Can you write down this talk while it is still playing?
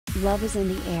Love is in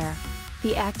the air.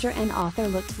 The actor and author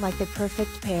looked like the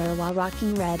perfect pair while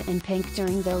rocking red and pink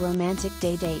during their romantic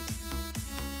date.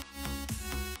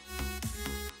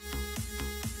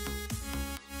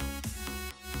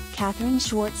 Katherine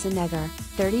Schwarzenegger,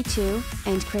 32,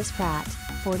 and Chris Pratt,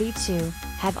 42,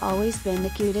 have always been the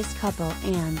cutest couple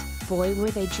and, boy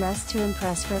were they dressed to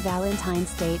impress for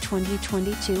Valentine's Day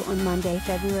 2022 on Monday,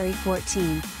 February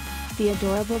 14. The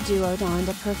adorable duo donned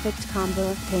a perfect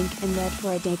combo of pink and red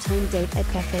for a daytime date at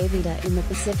Cafe Vida in the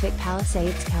Pacific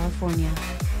Palisades, California.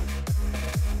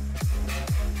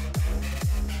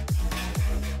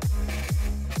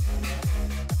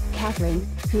 Katherine,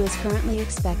 who is currently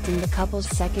expecting the couple's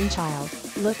second child,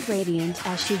 looked radiant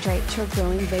as she draped her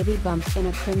growing baby bump in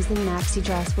a crimson maxi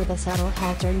dress with a subtle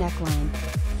halter neckline.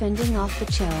 Fending off the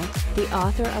chill, the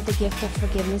author of The Gift of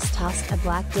Forgiveness tossed a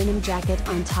black denim jacket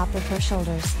on top of her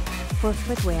shoulders. For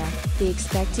footwear, the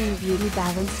expecting beauty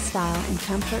balanced style and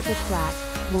comfort with flat,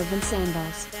 woven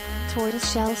sandals,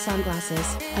 tortoiseshell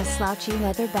sunglasses, a slouchy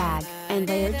leather bag, and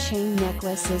layered chain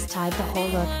necklaces tied the whole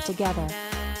look together.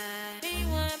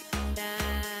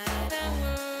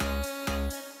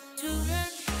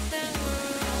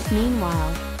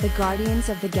 Meanwhile, the Guardians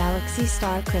of the Galaxy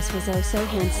star Chris was oh so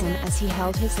handsome as he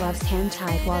held his love's hand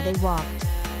tight while they walked.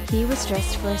 He was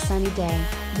dressed for a sunny day,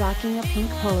 rocking a pink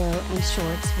polo and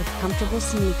shorts with comfortable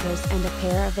sneakers and a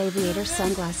pair of aviator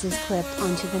sunglasses clipped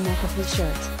onto the neck of his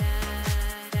shirt.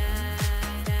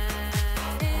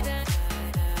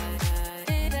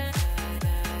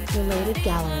 Related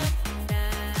gallery.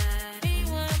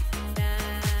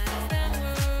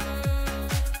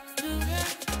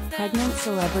 Pregnant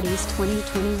Celebrities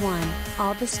 2021,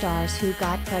 all the stars who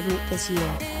got pregnant this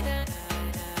year.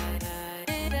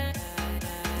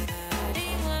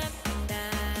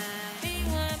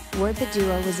 Word the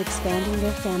duo was expanding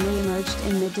their family emerged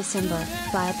in mid-December,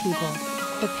 via People.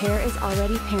 The pair is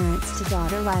already parents to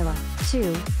daughter Lila,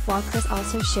 2, while Chris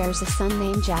also shares a son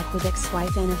named Jack with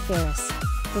ex-wife Anna Faris.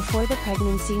 Before the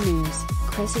pregnancy news,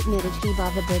 Chris admitted he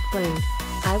bought the big brood.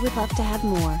 "I would love to have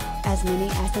more, as many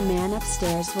as the man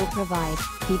upstairs will provide,"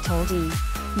 he told E!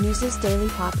 News's Daily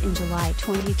Pop in July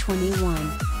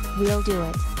 2021. "We'll do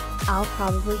it. I'll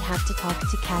probably have to talk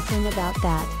to Katherine about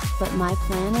that, but my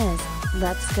plan is,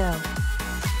 let's go."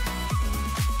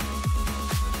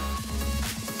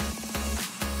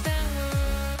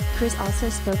 Chris also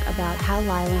spoke about how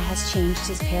Lila has changed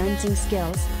his parenting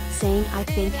skills, saying, "I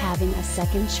think having a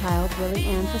second child really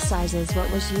emphasizes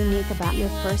what was unique about your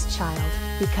first child,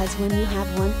 because when you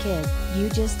have one kid, you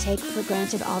just take for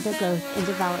granted all their growth and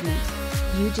development.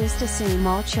 You just assume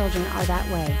all children are that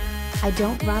way. I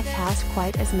don't roughhouse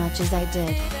quite as much as I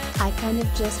did. I kind of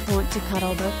just want to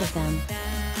cuddle both of them."